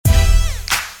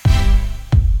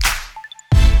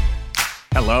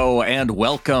Hello and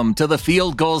welcome to the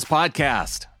Field Gulls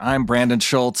Podcast. I'm Brandon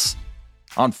Schultz.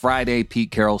 On Friday,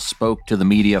 Pete Carroll spoke to the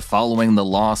media following the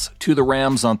loss to the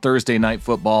Rams on Thursday Night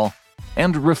Football.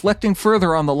 And reflecting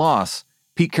further on the loss,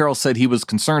 Pete Carroll said he was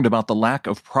concerned about the lack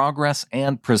of progress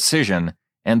and precision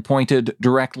and pointed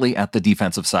directly at the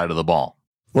defensive side of the ball.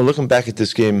 Well, looking back at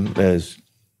this game it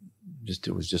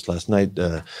was just last night,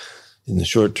 in the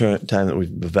short time that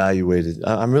we've evaluated,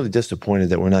 I'm really disappointed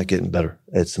that we're not getting better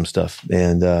at some stuff.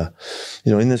 And,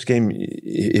 in this game,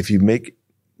 if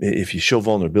you show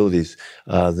vulnerabilities,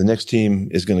 the next team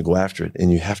is going to go after it,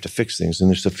 and you have to fix things. And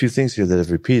there's a few things here that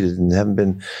have repeated and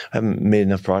haven't made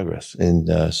enough progress.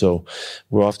 And so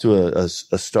we're off to a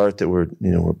start that we're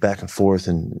back and forth,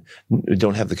 and we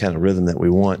don't have the kind of rhythm that we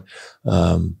want.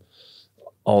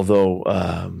 Although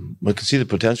we can see the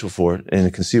potential for it, and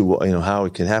it can see how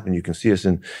it can happen. You can see us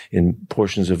in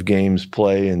portions of games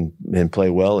play and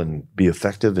play well and be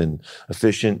effective and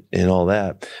efficient and all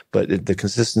that, but the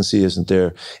consistency isn't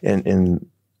there, and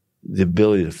the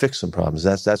ability to fix some problems.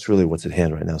 That's really what's at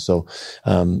hand right now. So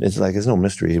it's no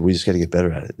mystery. We just got to get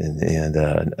better at it,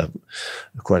 and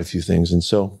quite a few things. And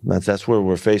so that's where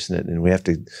we're facing it, and we have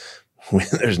to.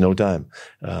 There's no time.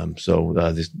 So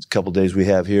this couple days we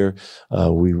have here,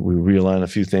 we realign a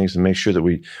few things and make sure that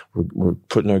we're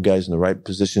putting our guys in the right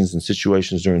positions and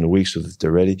situations during the week so that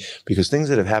they're ready. Because things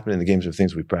that have happened in the games are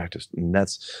things we practiced, and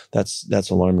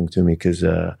that's alarming to me because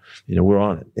we're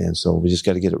on it, and so we just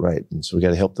got to get it right. And so we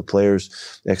got to help the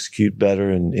players execute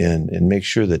better and make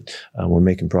sure that we're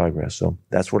making progress. So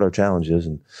that's what our challenge is.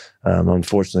 And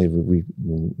unfortunately,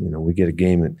 we get a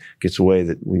game that gets away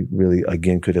that we really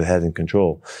again could have had in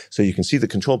control. So you can see the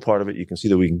control part of it. You can see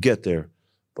that we can get there,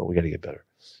 but we got to get better.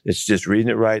 It's just reading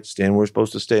it right, staying where we're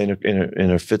supposed to stay in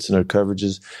our fits and our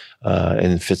coverages,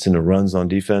 and it fits into runs on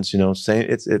defense. Saying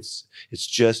it's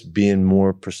just being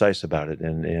more precise about it.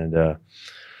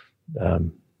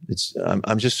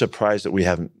 I'm just surprised that we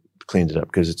haven't cleaned it up,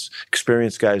 because it's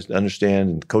experienced guys to understand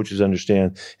and coaches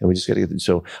understand, and we just got to get it.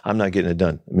 So I'm not getting it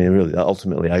done. I mean, really,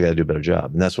 ultimately, I got to do a better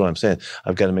job, and that's what I'm saying.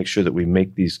 I've got to make sure that we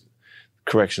make these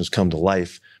corrections come to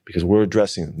life, because we're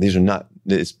addressing them. These are not,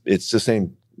 it's the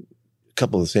same,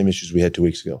 couple of the same issues we had 2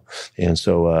 weeks ago. And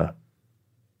so,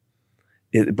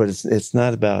 but it's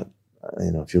not about,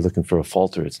 if you're looking for a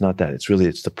falter, it's not that. It's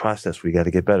the process we got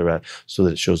to get better at so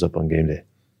that it shows up on game day.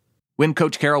 When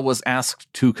Coach Carroll was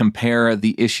asked to compare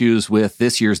the issues with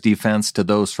this year's defense to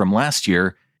those from last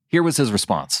year, here was his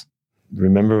response.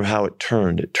 Remember how it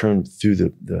turned. It turned through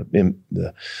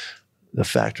the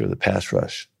factor of the pass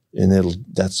rush. And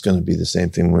that's going to be the same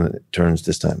thing when it turns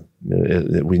this time.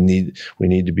 We need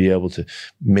to be able to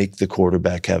make the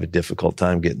quarterback have a difficult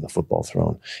time getting the football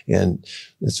thrown. And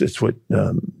it's what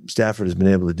Stafford has been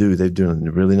able to do. They've done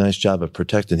a really nice job of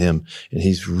protecting him, and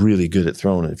he's really good at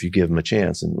throwing it if you give him a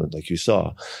chance, and like you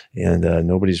saw. And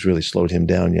nobody's really slowed him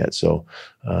down yet. So,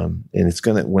 and it's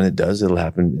when it does, it'll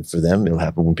happen for them. It'll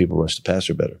happen when people rush the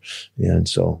passer better. And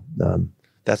so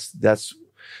that's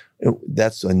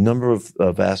a number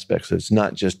of aspects. It's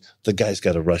not just the guy's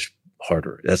got to rush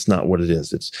harder. That's not what it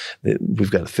is. We've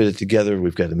got to fit it together.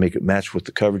 We've got to make it match with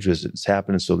the coverage as it's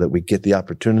happening so that we get the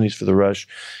opportunities for the rush.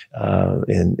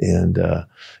 And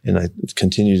I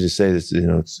continue to say this,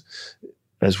 it's,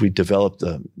 as we developed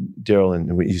Darrell,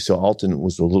 and you saw Alton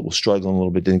was struggling a little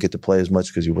bit, didn't get to play as much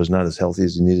because he was not as healthy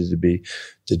as he needed to be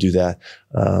to do that.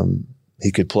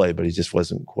 He could play, but he just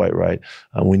wasn't quite right.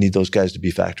 We need those guys to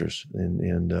be factors,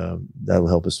 and that'll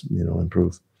help us,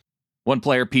 improve. One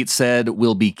player Pete said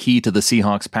will be key to the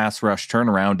Seahawks pass rush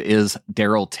turnaround is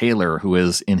Darrell Taylor, who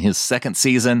is in his second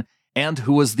season and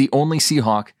who was the only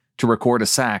Seahawk to record a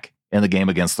sack in the game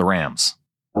against the Rams.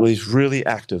 Well, he's really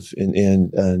active,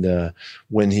 and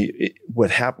when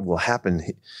what will happen,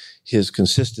 his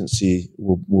consistency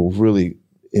will really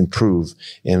improve,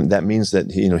 and that means that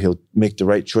he'll make the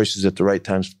right choices at the right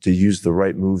times to use the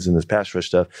right moves in this pass rush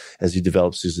stuff as he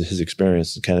develops his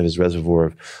experience and kind of his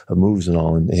reservoir of moves and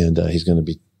all, and he's going to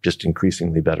be just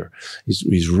increasingly better.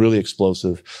 He's really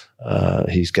explosive.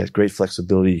 He's got great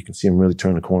flexibility. You can see him really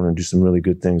turn the corner and do some really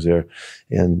good things there,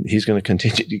 and he's going to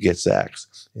continue to get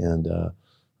sacks. And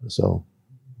so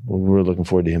we're looking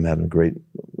forward to him having a great,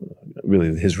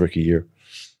 really his rookie year.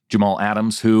 Jamal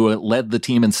Adams, who led the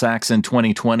team in sacks in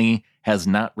 2020, has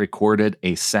not recorded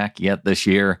a sack yet this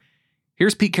year.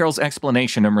 Here's Pete Carroll's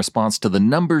explanation in response to the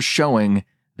numbers showing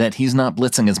that he's not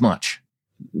blitzing as much.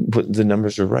 But the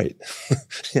numbers are right.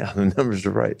 Yeah, the numbers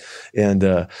are right.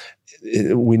 And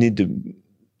we need to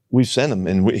we've sent him,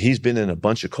 and he's been in a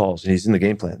bunch of calls, and he's in the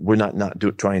game plan. We're not we're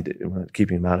not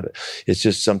keeping him out of it. It's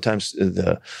just sometimes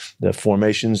the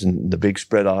formations and the big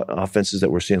spread offenses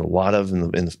that we're seeing a lot of in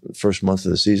the first month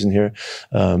of the season here,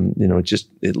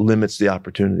 it limits the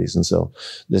opportunities, and so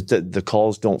the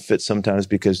calls don't fit sometimes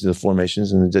because of the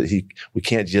formations, and we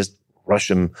can't just rush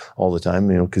him all the time,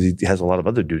 because he has a lot of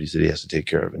other duties that he has to take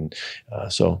care of, and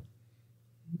so.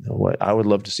 I would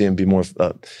love to see him be more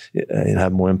and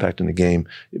have more impact in the game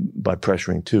by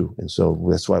pressuring too. And so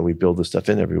that's why we build this stuff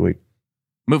in every week.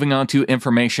 Moving on to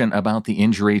information about the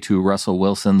injury to Russell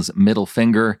Wilson's middle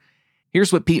finger.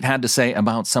 Here's what Pete had to say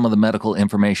about some of the medical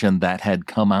information that had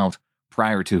come out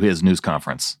prior to his news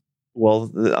conference.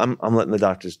 Well, I'm letting the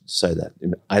doctors decide that.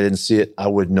 I didn't see it. I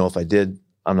wouldn't know if I did.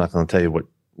 I'm not going to tell you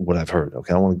what I've heard.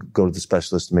 Okay. I want to go to the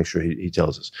specialist to make sure he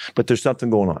tells us, but there's something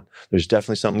going on. There's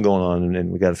definitely something going on, and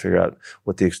we got to figure out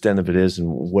what the extent of it is and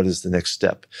what is the next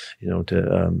step,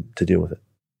 to deal with it.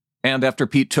 And after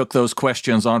Pete took those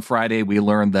questions on Friday, we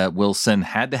learned that Wilson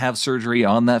had to have surgery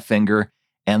on that finger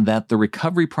and that the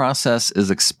recovery process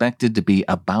is expected to be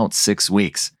about 6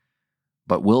 weeks.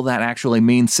 But will that actually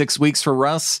mean 6 weeks for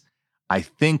Russ? I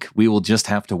think we will just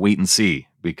have to wait and see,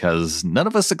 because none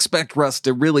of us expect Russ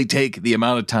to really take the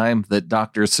amount of time that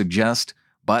doctors suggest,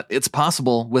 but it's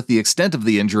possible with the extent of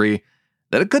the injury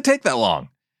that it could take that long.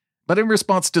 But in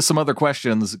response to some other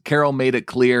questions, Carroll made it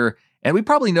clear, and we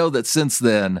probably know that since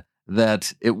then,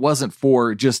 that it wasn't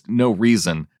for just no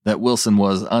reason that Wilson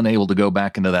was unable to go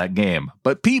back into that game.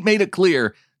 But Pete made it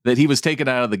clear that he was taken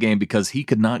out of the game because he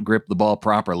could not grip the ball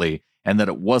properly, and that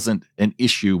it wasn't an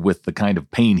issue with the kind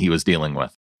of pain he was dealing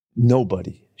with.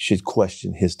 Nobody should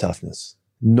question his toughness.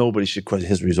 Nobody should question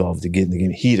his resolve to get in the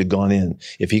game. He'd have gone in.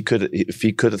 If he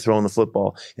could have thrown the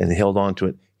football and held on to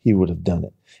it, he would have done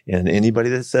it. And anybody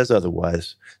that says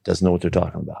otherwise doesn't know what they're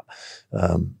talking about.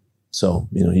 So,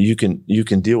 you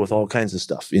can deal with all kinds of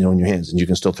stuff, in your hands, and you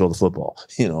can still throw the football,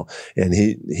 and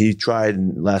he tried,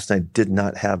 and last night did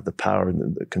not have the power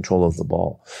and the control of the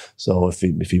ball. So if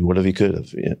he would have, he could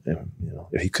have,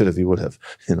 if he could have, he would have,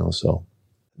 so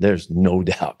there's no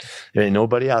doubt. There ain't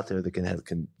nobody out there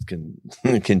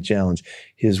that can challenge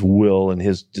his will and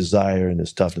his desire and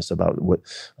his toughness about what,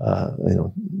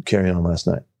 carrying on last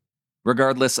night.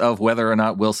 Regardless of whether or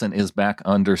not Wilson is back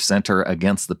under center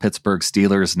against the Pittsburgh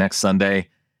Steelers next Sunday,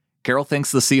 Carroll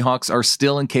thinks the Seahawks are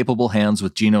still in capable hands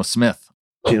with Geno Smith.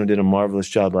 Geno did a marvelous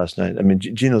job last night. I mean,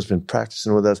 Geno's been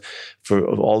practicing with us for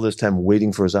all this time,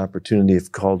 waiting for his opportunity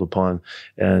if called upon.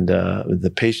 And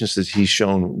the patience that he's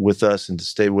shown with us and to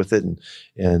stay with it,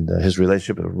 and his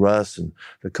relationship with Russ and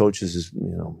the coaches is,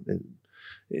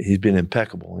 he's been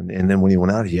impeccable. And then when he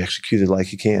went out, he executed like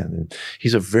he can. And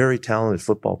he's a very talented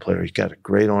football player. He's got a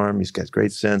great arm. He's got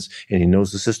great sense, and he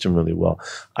knows the system really well.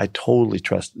 I totally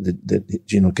trust that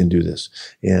Geno can do this.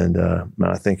 And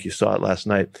I think you saw it last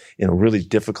night in a really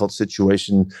difficult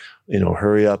situation,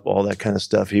 hurry up, all that kind of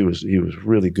stuff. He was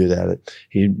really good at it.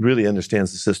 He really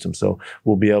understands the system. So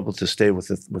we'll be able to stay with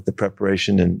the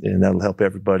preparation, and that'll help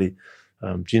everybody.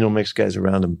 Geno makes guys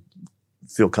around him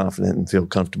feel confident and feel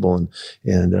comfortable.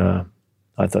 And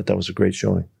I thought that was a great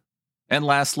showing. And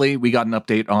lastly, we got an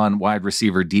update on wide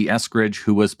receiver Dee Eskridge,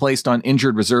 who was placed on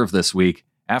injured reserve this week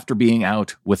after being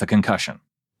out with a concussion.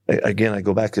 Again, I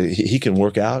go back to he can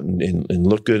work out and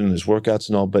look good in his workouts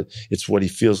and all, but it's what he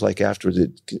feels like afterwards.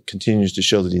 It continues to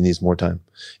show that he needs more time.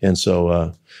 And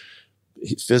so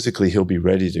physically he'll be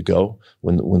ready to go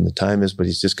when the time is, but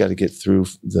he's just got to get through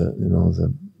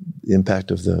the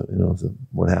impact of the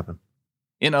what happened.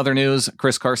 In other news,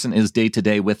 Chris Carson is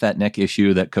day-to-day with that neck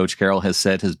issue that Coach Carroll has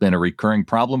said has been a recurring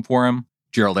problem for him.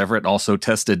 Gerald Everett also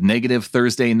tested negative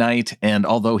Thursday night, and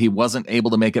although he wasn't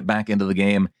able to make it back into the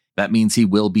game, that means he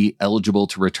will be eligible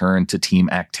to return to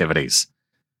team activities.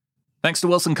 Thanks to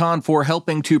Wilson Conn for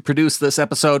helping to produce this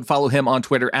episode. Follow him on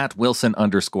Twitter at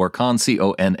Wilson_Conn,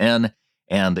 C-O-N-N.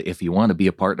 And if you want to be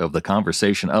a part of the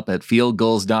conversation up at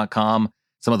fieldgulls.com,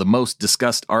 some of the most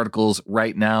discussed articles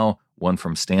right now, one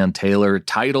from Stan Taylor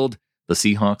titled, "The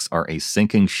Seahawks Are a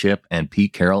Sinking Ship and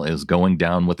Pete Carroll is Going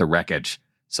Down with the Wreckage."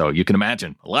 So you can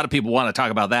imagine a lot of people want to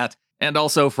talk about that. And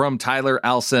also from Tyler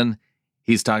Alson,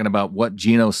 he's talking about what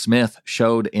Geno Smith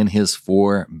showed in his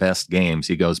 4 best games.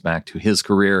 He goes back to his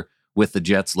career with the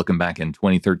Jets, looking back in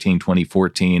 2013,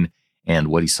 2014, and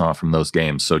what he saw from those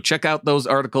games. So check out those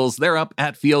articles. They're up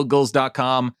at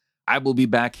fieldgulls.com. I will be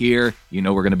back here. We're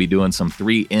going to be doing some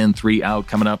 3 in, 3 out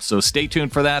coming up. So stay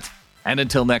tuned for that. And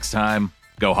until next time,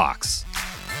 go Hawks.